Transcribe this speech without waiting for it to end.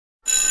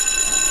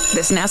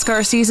This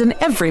NASCAR season,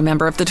 every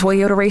member of the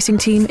Toyota racing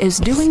team is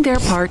doing their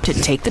part to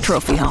take the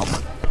trophy home.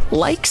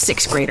 Like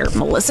sixth grader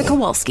Melissa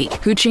Kowalski,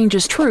 who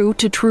changes true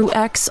to True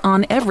X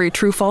on every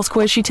true-false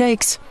quiz she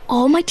takes.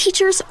 All my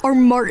teachers are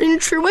Martin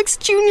Truex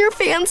Jr.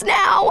 fans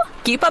now.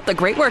 Keep up the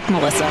great work,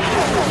 Melissa.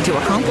 To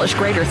accomplish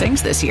greater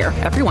things this year,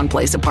 everyone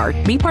plays a part.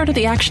 Be part of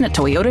the action at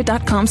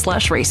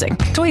toyota.com/racing.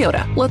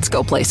 Toyota, let's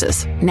go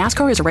places.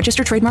 NASCAR is a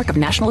registered trademark of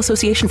National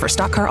Association for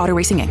Stock Car Auto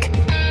Racing,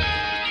 Inc.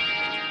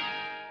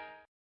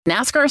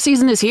 NASCAR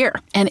season is here,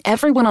 and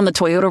everyone on the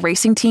Toyota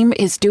racing team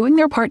is doing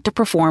their part to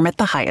perform at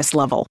the highest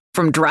level.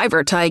 From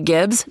driver Ty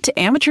Gibbs to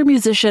amateur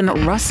musician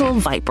Russell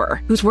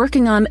Viper, who's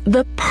working on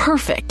the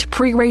perfect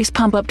pre-race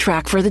pump-up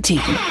track for the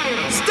team.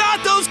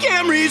 Start those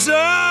Camrys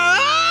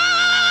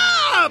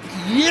up!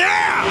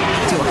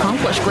 Yeah! To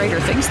accomplish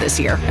greater things this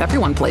year,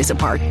 everyone plays a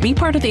part. Be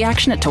part of the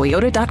action at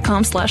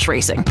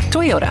toyota.com/racing.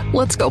 Toyota,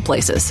 let's go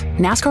places.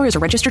 NASCAR is a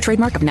registered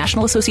trademark of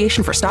National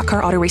Association for Stock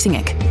Car Auto Racing,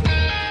 Inc.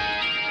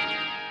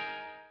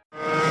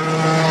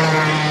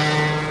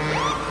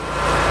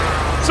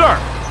 Sir,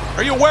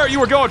 are you aware you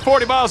were going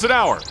 40 miles an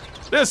hour?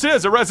 This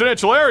is a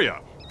residential area.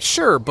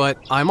 Sure, but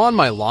I'm on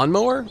my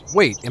lawnmower?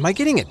 Wait, am I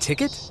getting a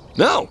ticket?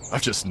 No,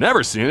 I've just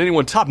never seen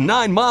anyone top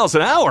 9 miles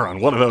an hour on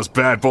one of those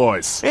bad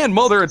boys. And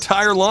mow their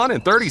entire lawn in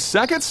 30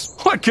 seconds?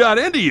 What got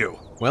into you?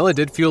 Well, I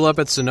did fuel up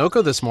at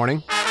Sunoco this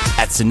morning.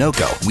 At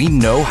Sunoco, we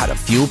know how to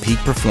fuel peak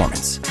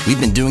performance. We've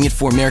been doing it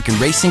for American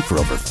racing for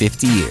over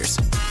 50 years.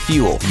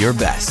 Fuel your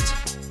best.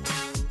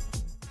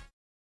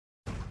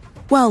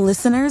 Well,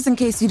 listeners, in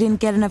case you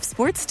didn't get enough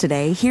sports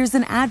today, here's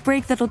an ad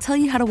break that'll tell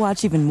you how to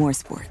watch even more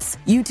sports.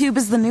 YouTube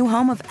is the new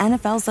home of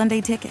NFL Sunday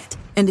Ticket.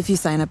 And if you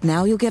sign up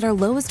now, you'll get our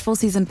lowest full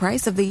season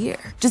price of the year.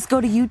 Just go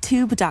to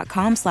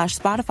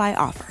youtube.com/Spotify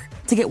offer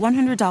to get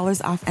 $100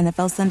 off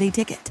NFL Sunday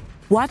Ticket.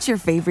 Watch your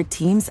favorite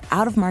teams'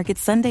 out-of-market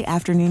Sunday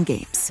afternoon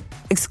games,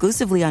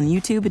 exclusively on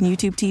YouTube and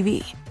YouTube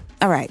TV.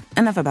 All right,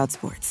 enough about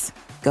sports.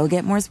 Go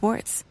get more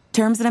sports.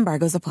 Terms and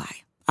embargoes apply.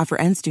 Offer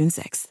ends June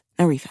 6th.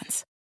 No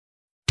refunds.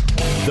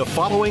 The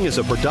following is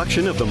a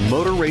production of the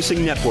Motor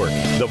Racing Network,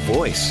 the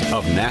voice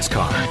of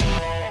NASCAR.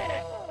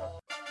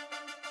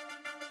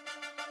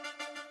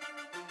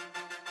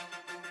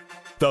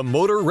 The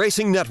Motor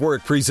Racing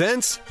Network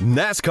presents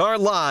NASCAR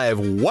Live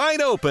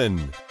Wide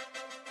Open.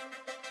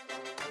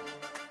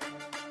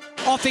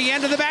 Off the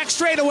end of the back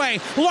straightaway.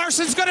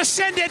 Larson's going to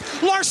send it.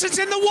 Larson's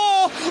in the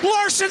wall.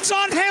 Larson's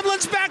on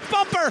Hamlin's back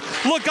bumper.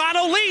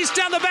 Logano leads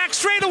down the back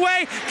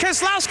straightaway.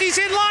 Keselowski's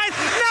in line.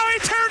 Now he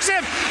turns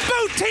him.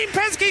 Both Team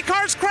Penske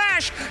cars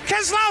crash.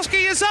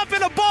 Keselowski is up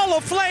in a ball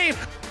of flame.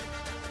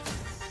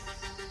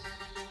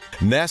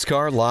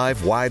 NASCAR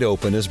Live Wide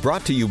Open is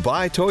brought to you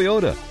by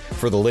Toyota.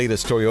 For the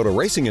latest Toyota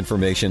racing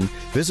information,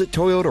 visit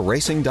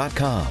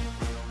toyotaracing.com.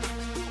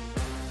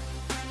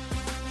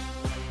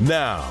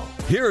 Now,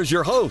 here is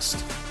your host,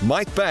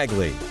 Mike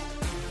Bagley.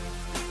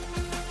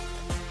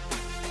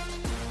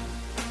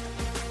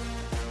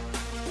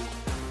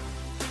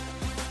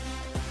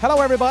 Hello,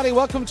 everybody.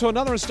 Welcome to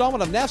another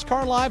installment of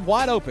NASCAR Live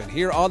Wide Open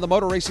here on the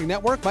Motor Racing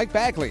Network. Mike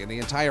Bagley and the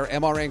entire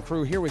MRN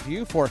crew here with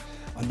you for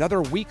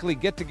another weekly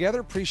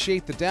get-together.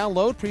 Appreciate the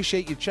download.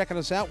 Appreciate you checking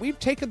us out. We've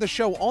taken the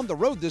show on the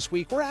road this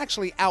week. We're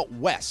actually out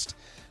west.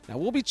 Now,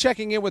 we'll be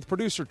checking in with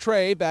producer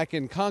Trey back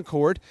in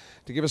Concord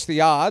to give us the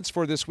odds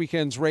for this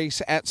weekend's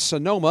race at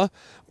Sonoma.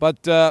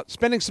 But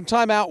spending some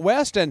time out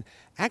west and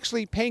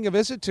actually paying a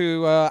visit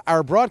to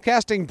our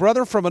broadcasting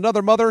brother from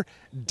another mother,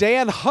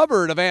 Dan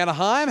Hubbard of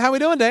Anaheim. How we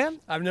doing, Dan?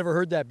 I've never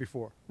heard that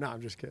before. No,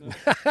 I'm just kidding.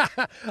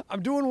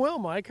 I'm doing well,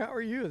 Mike. How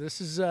are you? This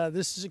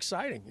is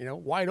exciting. You know,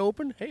 wide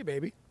open. Hey,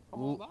 baby.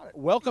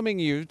 Welcoming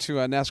you to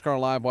NASCAR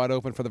Live Wide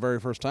Open for the very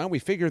first time. We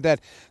figured that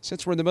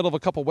since we're in the middle of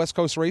a couple West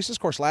Coast races, of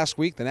course, last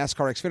week, the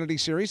NASCAR Xfinity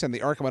Series and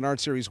the ARCA Menard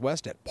Series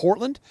West at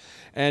Portland,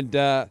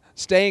 and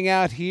staying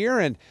out here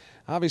and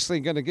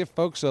obviously going to give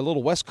folks a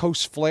little West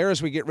Coast flair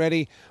as we get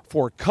ready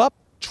for Cup,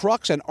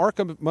 Trucks, and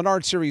ARCA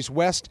Menard Series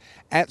West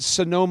at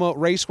Sonoma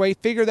Raceway.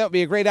 Figure that would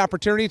be a great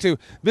opportunity to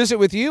visit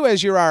with you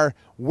as you're our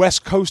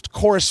West Coast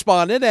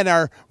correspondent and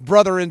our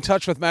brother in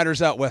touch with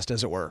matters out west,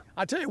 as it were.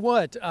 I tell you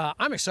what,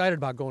 I'm excited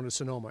about going to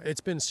Sonoma. It's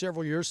been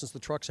several years since the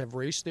trucks have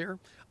raced there.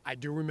 I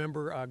do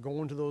remember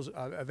going to those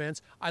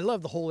events. I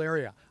love the whole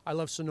area. I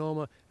love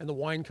Sonoma and the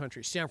wine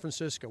country, San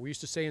Francisco. We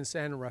used to stay in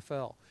San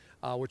Rafael,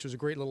 which was a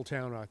great little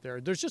town out there.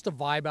 There's just a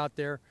vibe out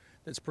there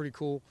that's pretty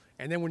cool.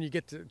 And then when you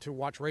get to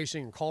watch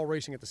racing and call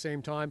racing at the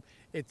same time,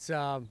 it's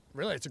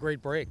really, it's a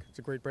great break. It's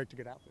a great break to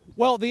get out there.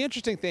 Well, the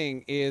interesting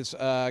thing is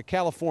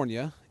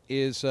California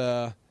is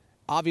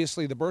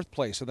obviously the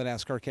birthplace of the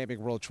NASCAR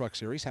Camping World Truck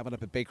Series, happened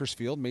up at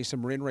Bakersfield, Mesa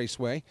Marin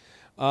Raceway,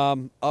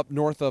 up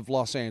north of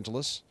Los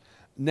Angeles.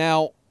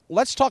 Now,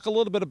 let's talk a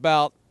little bit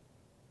about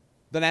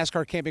the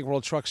NASCAR Camping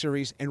World Truck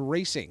Series and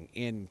racing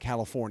in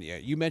California.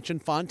 You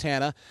mentioned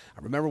Fontana.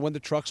 I remember when the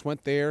trucks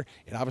went there.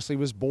 It obviously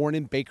was born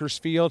in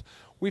Bakersfield.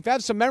 We've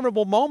had some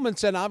memorable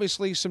moments and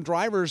obviously some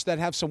drivers that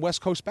have some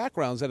West Coast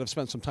backgrounds that have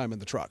spent some time in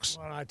the trucks.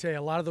 Well, I tell you,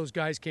 a lot of those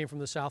guys came from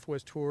the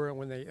Southwest Tour, and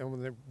when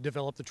they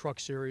developed the truck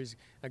series,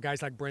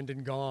 guys like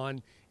Brendan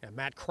Gaughan and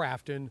Matt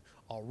Crafton,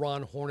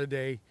 Ron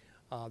Hornaday,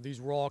 these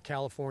were all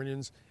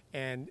Californians,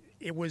 and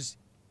it was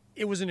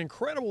an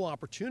incredible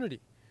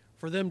opportunity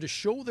for them to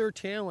show their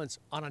talents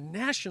on a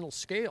national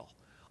scale.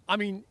 I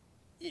mean,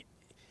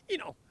 you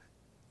know,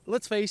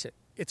 let's face it,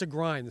 it's a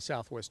grind, the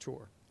Southwest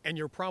Tour, and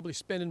you're probably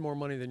spending more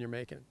money than you're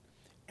making.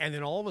 And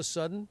then all of a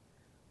sudden,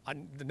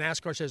 the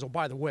NASCAR says, oh,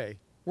 by the way,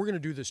 we're going to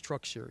do this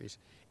truck series.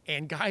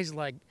 And guys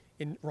like,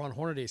 in Ron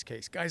Hornaday's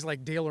case, guys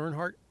like Dale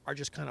Earnhardt are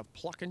just kind of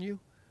plucking you.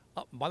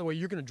 By the way,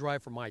 you're going to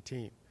drive for my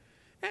team.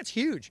 That's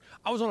huge.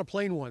 I was on a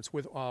plane once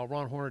with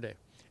Ron Hornaday.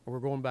 And we're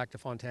going back to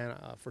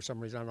Fontana for some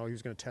reason. I don't know, he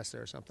was going to test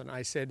there or something.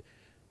 I said,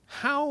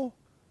 how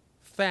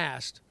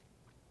fast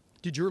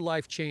did your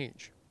life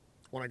change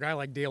when a guy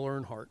like Dale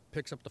Earnhardt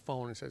picks up the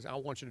phone and says, I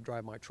want you to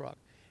drive my truck?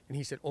 And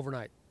he said,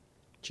 overnight.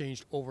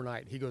 Changed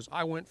overnight. He goes,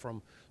 I went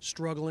from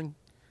struggling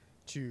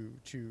to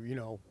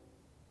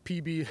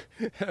PB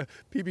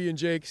and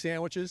J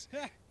sandwiches.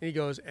 And he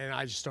goes, and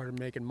I just started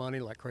making money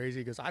like crazy.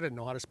 He goes, I didn't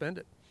know how to spend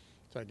it.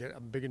 So I get a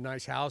big and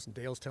nice house, and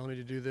Dale's telling me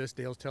to do this,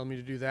 Dale's telling me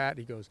to do that.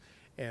 He goes,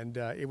 and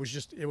it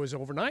was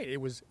overnight.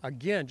 It was,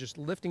 again, just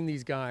lifting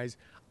these guys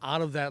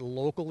out of that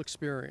local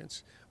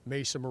experience,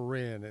 Mesa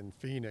Marin and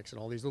Phoenix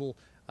and all these little,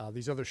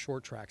 these other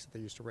short tracks that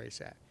they used to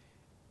race at,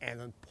 and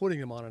then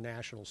putting them on a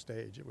national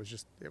stage. It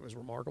was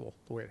remarkable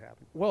the way it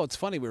happened. Well, it's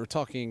funny. We were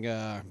talking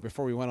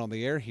before we went on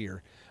the air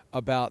here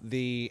about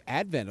the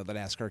advent of the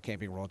NASCAR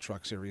Camping World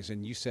Truck Series,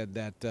 and you said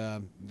that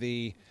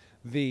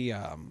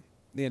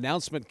the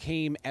announcement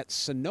came at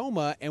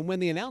Sonoma, and when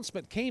the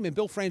announcement came and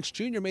Bill France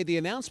Jr. made the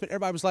announcement,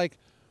 everybody was like,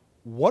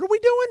 what are we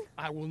doing?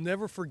 I will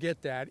never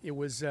forget that. It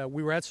was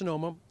we were at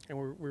Sonoma, and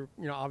we were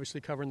obviously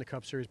covering the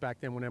Cup Series back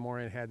then when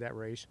MRN had that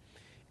race.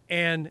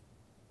 And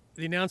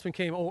the announcement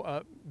came,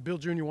 Bill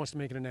Jr. wants to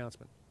make an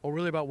announcement. Oh,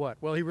 really, about what?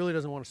 Well, he really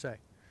doesn't want to say.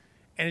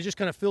 And it just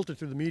kind of filtered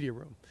through the media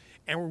room.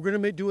 And we're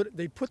going to do it.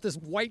 They put this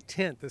white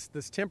tent,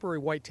 this temporary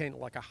white tent,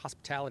 like a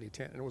hospitality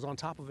tent, and it was on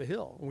top of a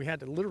hill. And we had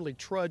to literally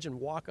trudge and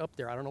walk up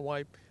there. I don't know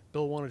why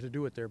Bill wanted to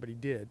do it there, but he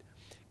did.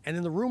 And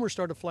then the rumors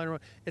started flying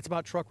around. It's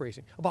about truck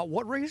racing. About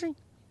what racing?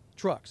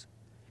 Trucks.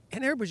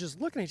 And everybody's just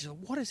looking at each other.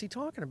 What is he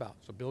talking about?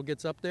 So Bill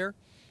gets up there,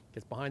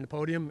 gets behind the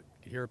podium,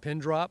 you hear a pin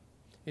drop.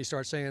 He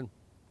starts saying,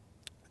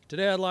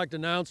 today I'd like to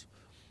announce,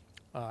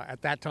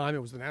 at that time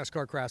it was the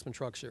NASCAR Craftsman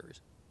Truck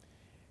Series.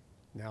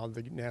 Now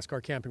the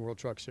NASCAR Camping World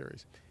Truck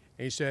Series.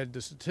 And he said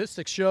the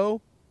statistics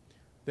show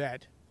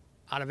that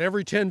out of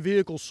every 10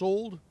 vehicles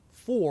sold,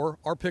 4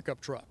 are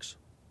pickup trucks.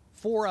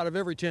 4 out of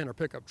every 10 are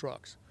pickup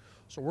trucks.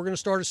 So we're going to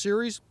start a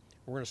series.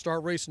 We're going to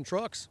start racing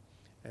trucks.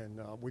 And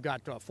we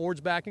got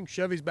Ford's backing,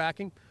 Chevy's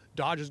backing.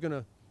 Dodge is going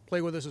to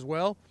play with us as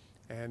well.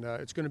 And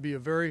it's going to be a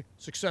very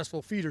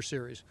successful feeder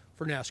series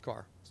for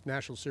NASCAR. It's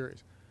National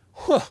Series.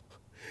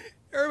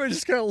 Everybody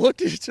just kind of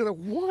looked at each other.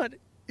 What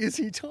is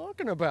he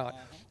talking about?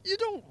 You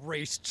don't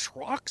race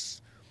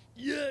trucks.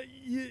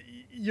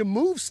 You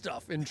move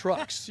stuff in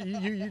trucks.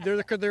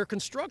 They're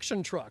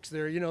construction trucks.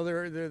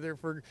 They're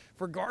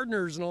for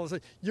gardeners and all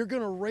this. You're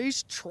going to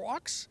race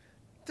trucks?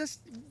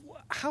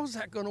 How's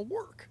that going to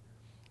work?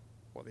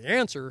 Well, the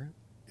answer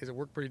is it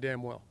worked pretty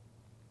damn well.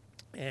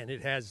 And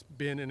it has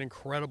been an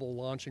incredible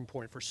launching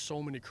point for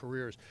so many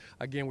careers.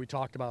 Again, we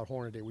talked about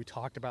Hornaday. We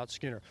talked about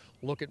Skinner.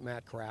 Look at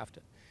Matt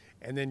Crafton.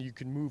 And then you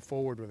can move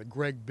forward with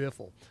Greg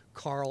Biffle,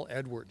 Carl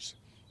Edwards.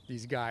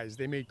 These guys,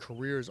 they made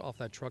careers off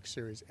that truck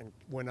series and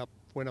went up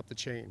the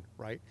chain,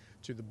 right,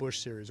 to the Busch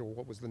series, or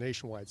what was the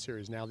Nationwide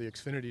series, now the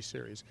Xfinity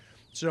series.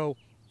 So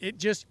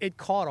it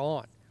caught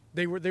on.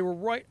 They were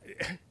right.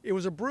 It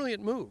was a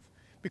brilliant move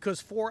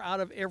because 4 out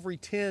of every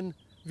 10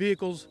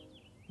 vehicles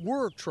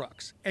were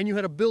trucks, and you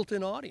had a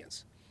built-in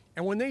audience.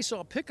 And when they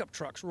saw pickup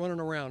trucks running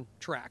around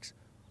tracks,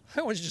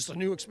 that was just a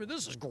new experience.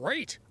 This is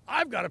great.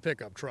 I've got a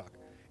pickup truck.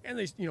 And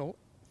they,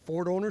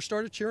 Ford owners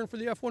started cheering for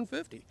the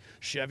F-150.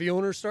 Chevy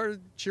owners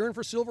started cheering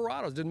for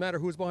Silverados. Didn't matter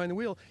who was behind the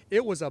wheel.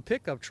 It was a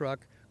pickup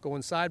truck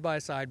going side by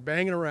side,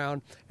 banging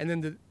around, and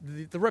then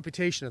the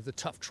reputation of the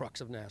tough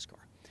trucks of NASCAR.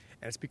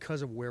 And it's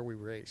because of where we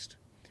raced.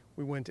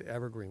 We went to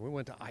Evergreen. We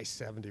went to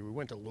I-70. We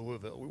went to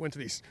Louisville. We went to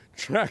these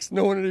tracks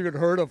no one had even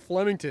heard of,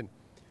 Flemington.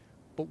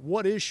 But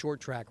what is short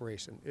track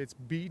racing? It's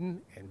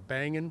beating and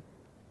banging,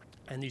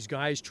 and these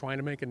guys trying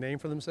to make a name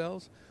for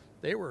themselves,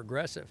 they were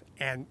aggressive.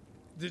 And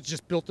it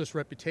just built this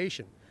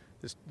reputation,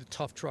 the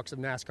tough trucks of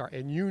NASCAR.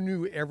 And you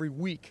knew every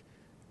week,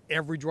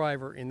 every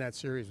driver in that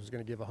series was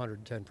going to give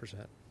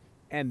 110%.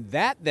 And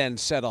that then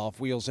set off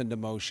wheels into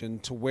motion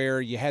to where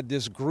you had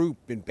this group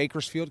in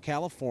Bakersfield,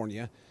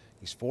 California,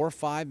 these 4 or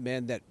 5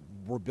 men that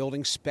were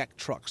building spec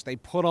trucks. They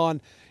put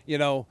on,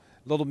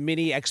 little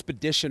mini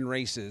expedition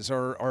races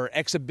or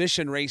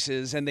exhibition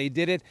races, and they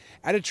did it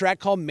at a track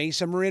called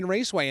Mesa Marin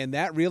Raceway, and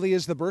that really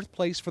is the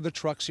birthplace for the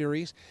Truck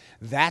Series.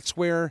 That's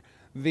where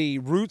the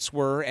roots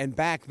were, and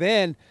back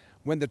then,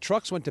 when the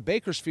trucks went to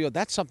Bakersfield,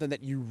 that's something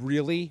that you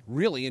really,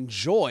 really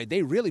enjoyed.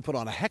 They really put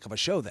on a heck of a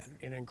show then.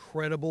 An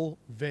incredible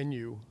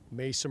venue,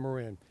 Mesa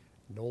Marin.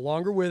 No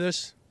longer with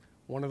us.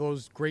 One of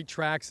those great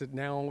tracks that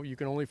now you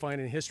can only find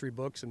in history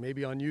books and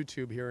maybe on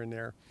YouTube here and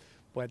there.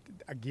 But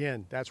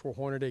again, that's where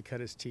Hornaday cut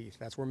his teeth.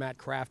 That's where Matt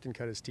Crafton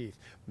cut his teeth.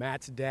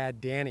 Matt's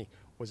dad, Danny,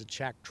 was a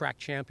track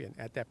champion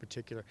at that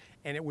particular.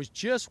 And it was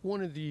just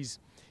one of these,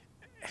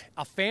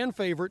 a fan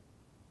favorite.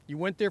 You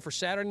went there for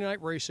Saturday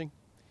night racing,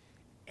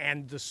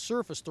 and the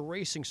surface, the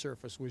racing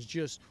surface, was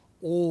just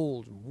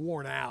old and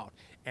worn out.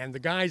 And the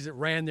guys that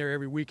ran there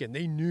every weekend,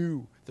 they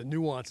knew the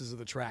nuances of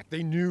the track.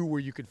 They knew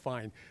where you could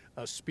find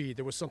speed.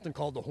 There was something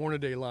called the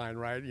Hornaday line,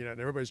 right? You know, and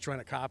everybody's trying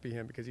to copy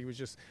him because he was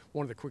just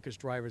one of the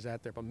quickest drivers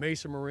out there. But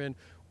Mesa Marin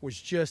was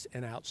just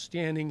an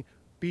outstanding,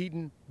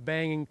 beaten,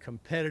 banging,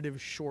 competitive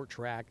short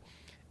track.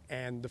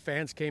 And the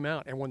fans came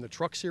out. And when the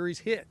Truck Series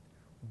hit,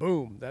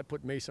 boom, that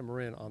put Mesa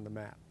Marin on the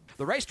map.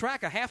 The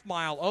racetrack, a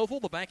half-mile oval,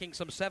 the banking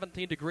some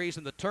 17 degrees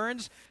in the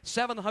turns,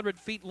 700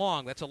 feet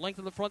long. That's a length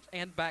of the front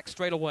and back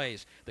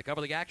straightaways. To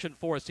cover the action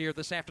for us here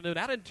this afternoon,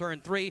 out in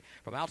Turn 3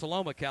 from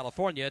Altaloma,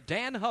 California,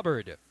 Dan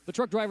Hubbard. The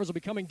truck drivers will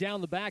be coming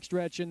down the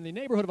backstretch in the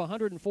neighborhood of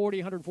 140,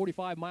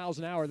 145 miles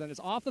an hour. Then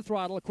it's off the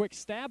throttle, a quick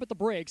stab at the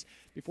brakes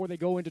before they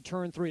go into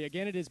Turn 3.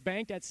 Again, it is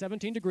banked at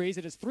 17 degrees.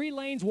 It is 3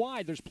 lanes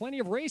wide. There's plenty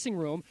of racing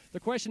room. The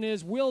question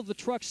is, will the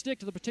truck stick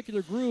to the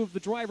particular groove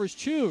the drivers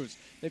choose?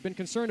 They've been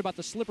concerned about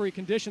the slippery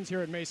conditions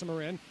here at Mesa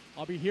Marin.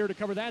 I'll be here to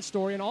cover that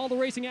story and all the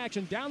racing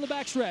action down the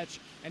backstretch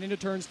and into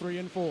turns 3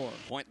 and 4.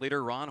 Point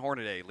leader Ron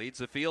Hornaday leads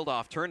the field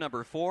off turn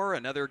number 4.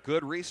 Another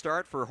good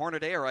restart for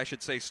Hornaday, or I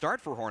should say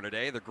start for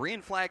Hornaday. The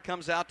green flag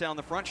comes out down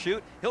the front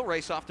chute. He'll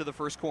race off to the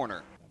first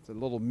corner. It's a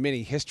little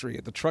mini history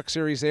of the Truck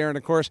Series there. And,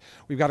 of course,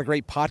 we've got a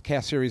great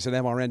podcast series at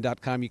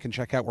MRN.com you can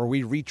check out where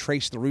we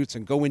retrace the roots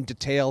and go in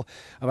detail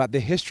about the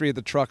history of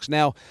the trucks.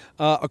 Now,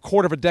 a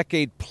quarter of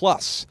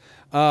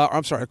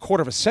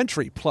a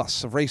century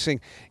plus of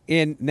racing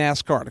in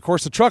NASCAR. And of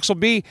course, the trucks will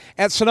be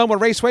at Sonoma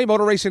Raceway.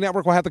 Motor Racing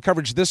Network will have the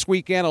coverage this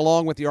weekend,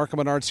 along with the ARCA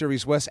Menard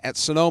Series West at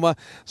Sonoma.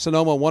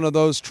 Sonoma, one of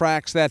those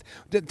tracks that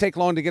didn't take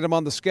long to get them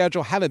on the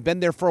schedule. Haven't been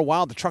there for a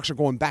while. The trucks are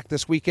going back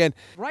this weekend.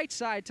 Right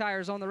side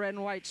tires on the red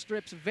and white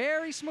strips.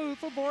 Very smooth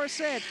for Boris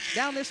Said.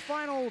 Down this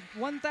final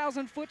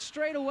 1,000-foot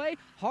straightaway.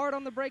 Hard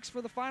on the brakes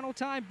for the final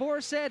time.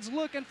 Boris Said's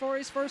looking for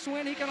his first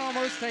win. He can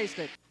almost taste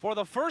it. For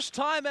the first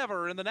time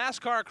ever in the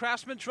NASCAR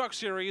Craftsman Truck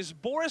Series,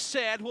 Boris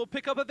Said will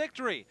pick up a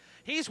victory.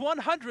 He's won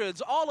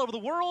hundreds all over the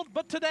world,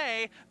 but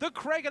today, the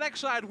Craig and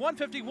Exide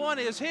 151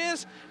 is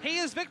his. He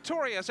is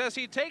victorious as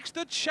he takes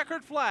the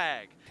checkered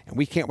flag. And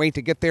we can't wait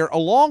to get there,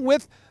 along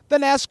with the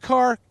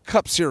NASCAR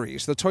Cup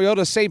Series, the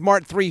Toyota Save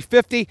Mart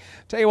 350.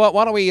 Tell you what,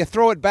 why don't we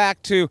throw it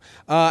back to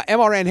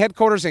MRN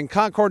headquarters in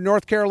Concord,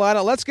 North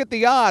Carolina. Let's get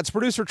the odds.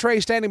 Producer Trey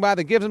standing by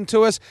that gives them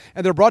to us,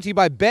 and they're brought to you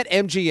by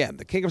BetMGM,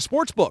 the king of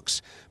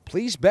sportsbooks.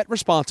 Please bet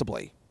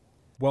responsibly.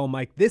 Well,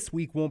 Mike, this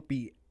week won't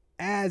be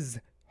as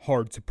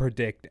hard to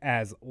predict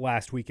as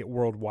last week at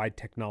Worldwide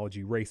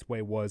Technology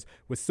Raceway was,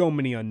 with so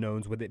many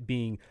unknowns, with it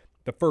being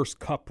the first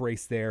Cup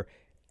race there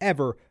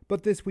ever.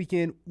 But this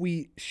weekend,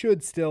 we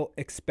should still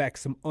expect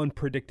some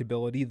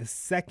unpredictability. The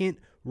second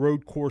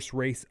road course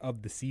race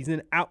of the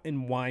season out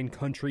in wine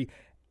country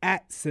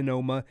at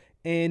Sonoma.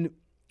 And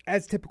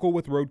as typical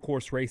with road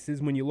course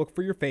races, when you look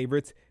for your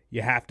favorites,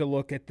 you have to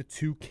look at the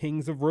two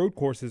kings of road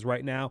courses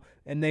right now,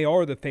 and they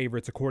are the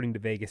favorites according to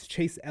Vegas.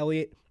 Chase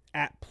Elliott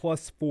at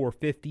plus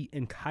 450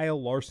 and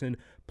Kyle Larson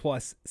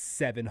plus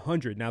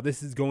 700. Now,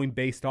 this is going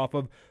based off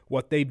of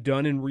what they've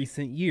done in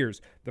recent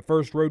years. The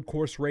first road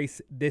course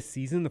race this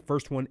season, the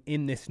first one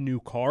in this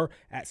new car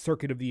at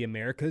Circuit of the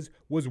Americas,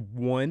 was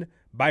won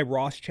by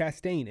Ross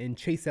Chastain, and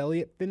Chase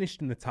Elliott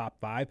finished in the top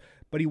 5,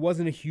 but he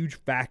wasn't a huge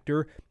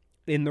factor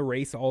in the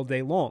race all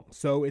day long.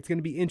 So it's going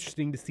to be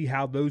interesting to see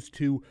how those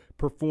two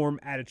perform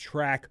at a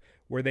track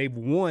where they've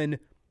won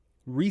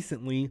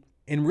recently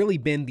and really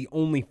been the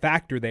only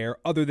factor there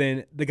other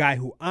than the guy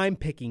who I'm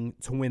picking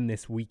to win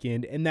this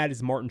weekend, and that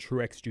is Martin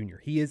Truex Jr.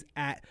 He is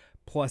at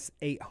plus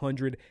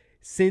 800.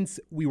 Since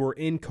we were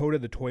in COTA,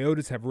 the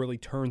Toyotas have really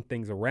turned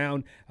things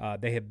around.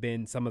 They have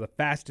been some of the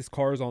fastest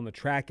cars on the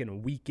track in a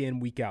week-in,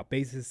 week-out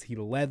basis. He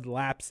led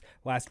laps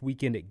last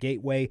weekend at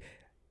Gateway.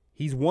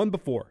 He's won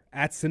before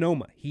at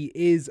Sonoma. He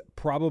is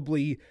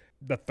probably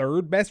the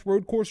third best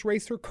road course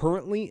racer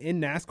currently in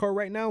NASCAR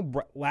right now.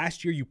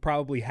 Last year, you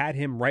probably had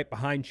him right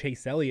behind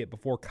Chase Elliott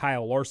before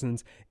Kyle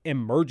Larson's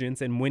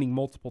emergence and winning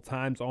multiple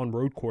times on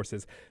road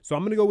courses. So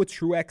I'm going to go with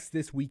Truex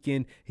this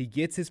weekend. He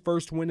gets his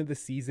first win of the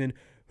season.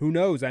 Who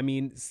knows? I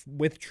mean,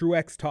 with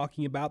Truex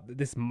talking about that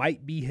this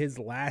might be his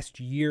last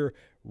year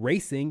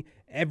racing,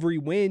 every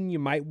win, you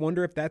might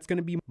wonder if that's going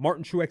to be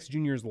Martin Truex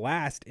Jr.'s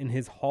last in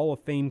his Hall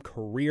of Fame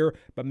career,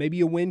 but maybe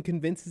a win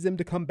convinces him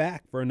to come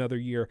back for another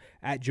year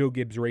at Joe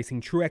Gibbs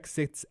Racing. Truex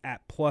sits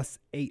at plus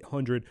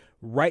 800,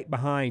 right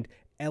behind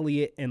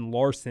Elliott and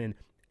Larson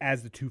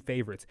as the two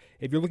favorites.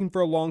 If you're looking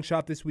for a long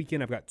shot this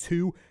weekend, I've got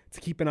two to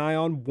keep an eye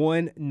on.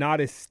 One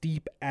not as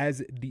steep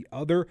as the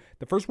other.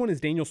 The first one is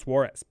Daniel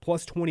Suarez,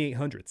 plus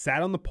 2,800.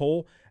 Sat on the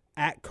pole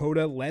at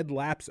COTA, led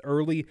laps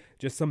early,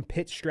 just some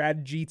pit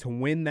strategy to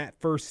win that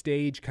first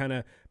stage, kind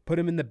of put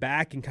him in the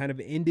back and kind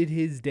of ended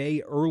his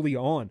day early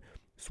on.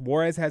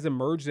 Suarez has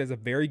emerged as a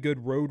very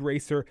good road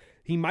racer.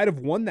 He might have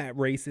won that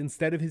race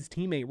instead of his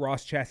teammate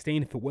Ross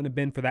Chastain if it wouldn't have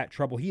been for that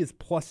trouble. He is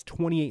plus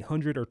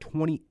 2,800 or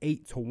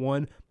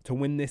 28-1 to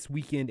win this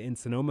weekend in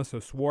Sonoma. So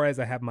Suarez,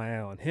 I have my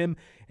eye on him.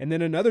 And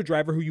then another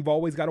driver who you've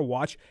always got to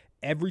watch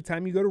every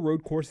time you go to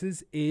road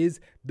courses is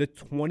the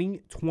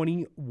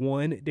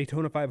 2021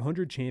 Daytona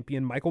 500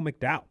 champion, Michael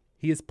McDowell.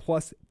 He is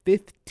plus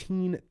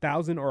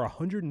 15,000 or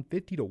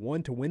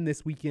 150-1 to win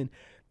this weekend.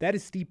 That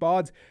is steep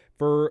odds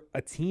for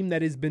a team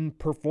that has been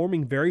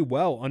performing very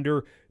well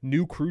under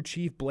new crew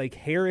chief Blake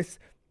Harris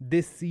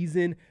this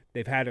season.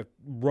 They've had a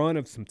run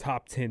of some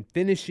top 10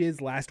 finishes.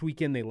 Last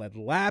weekend, they led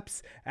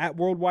laps at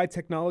Worldwide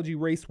Technology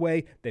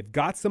Raceway. They've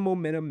got some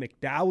momentum.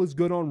 McDowell is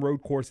good on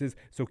road courses,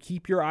 so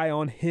keep your eye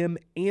on him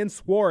and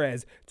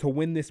Suarez to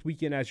win this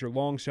weekend as your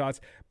long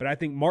shots. But I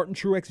think Martin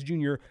Truex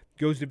Jr.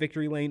 goes to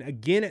victory lane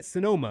again at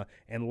Sonoma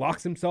and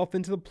locks himself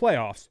into the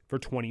playoffs for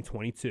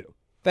 2022.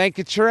 Thank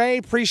you, Trey.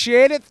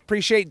 Appreciate it.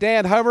 Appreciate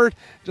Dan Hubbard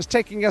just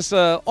taking us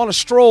on a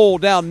stroll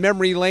down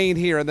memory lane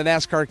here in the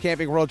NASCAR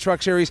Camping World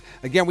Truck Series.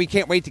 Again, we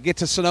can't wait to get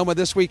to Sonoma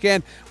this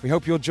weekend. We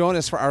hope you'll join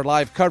us for our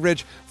live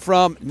coverage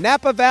from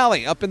Napa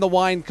Valley up in the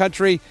wine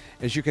country,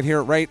 as you can hear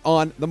it right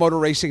on the Motor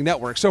Racing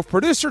Network. So for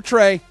Producer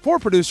Trey,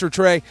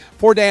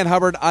 for Dan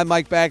Hubbard, I'm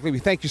Mike Bagley. We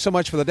thank you so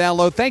much for the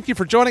download. Thank you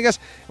for joining us,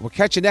 and we'll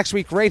catch you next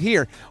week right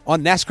here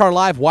on NASCAR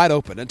Live Wide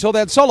Open. Until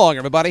then, so long,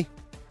 everybody.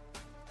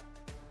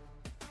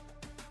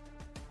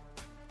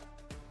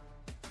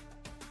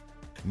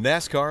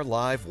 NASCAR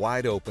Live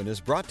Wide Open is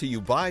brought to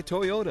you by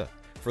Toyota.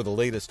 For the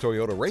latest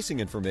Toyota racing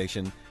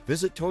information,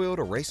 visit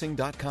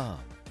toyotaracing.com.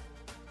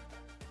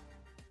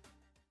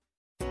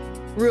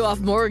 Ruoff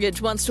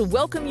Mortgage wants to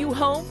welcome you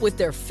home with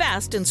their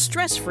fast and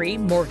stress-free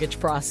mortgage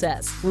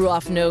process.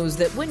 Ruoff knows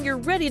that when you're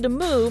ready to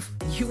move,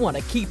 you want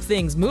to keep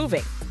things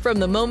moving. From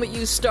the moment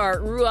you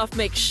start, Ruoff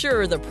makes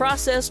sure the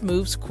process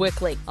moves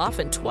quickly,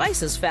 often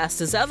twice as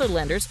fast as other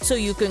lenders, so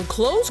you can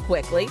close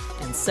quickly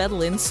and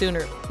settle in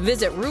sooner.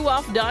 Visit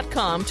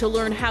ruoff.com to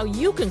learn how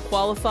you can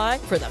qualify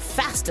for the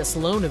fastest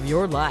loan of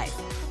your life.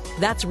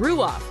 That's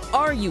Ruoff,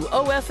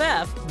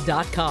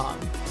 RUOFF.com.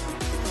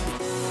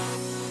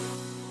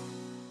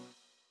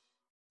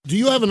 Do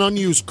you have an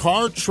unused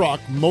car, truck,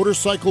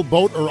 motorcycle,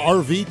 boat, or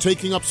RV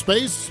taking up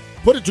space?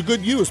 Put it to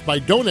good use by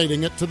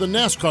donating it to the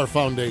NASCAR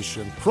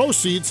Foundation.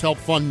 Proceeds help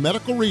fund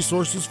medical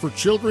resources for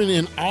children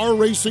in our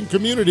racing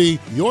community.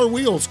 Your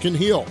wheels can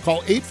heal.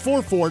 Call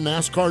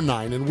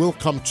 844-NASCAR-9 and we'll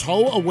come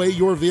tow away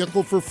your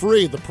vehicle for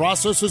free. The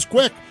process is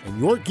quick and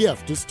your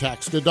gift is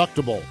tax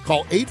deductible.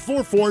 Call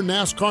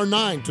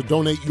 844-NASCAR-9 to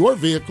donate your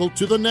vehicle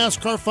to the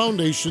NASCAR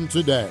Foundation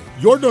today.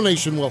 Your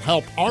donation will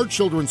help our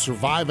children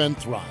survive and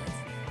thrive.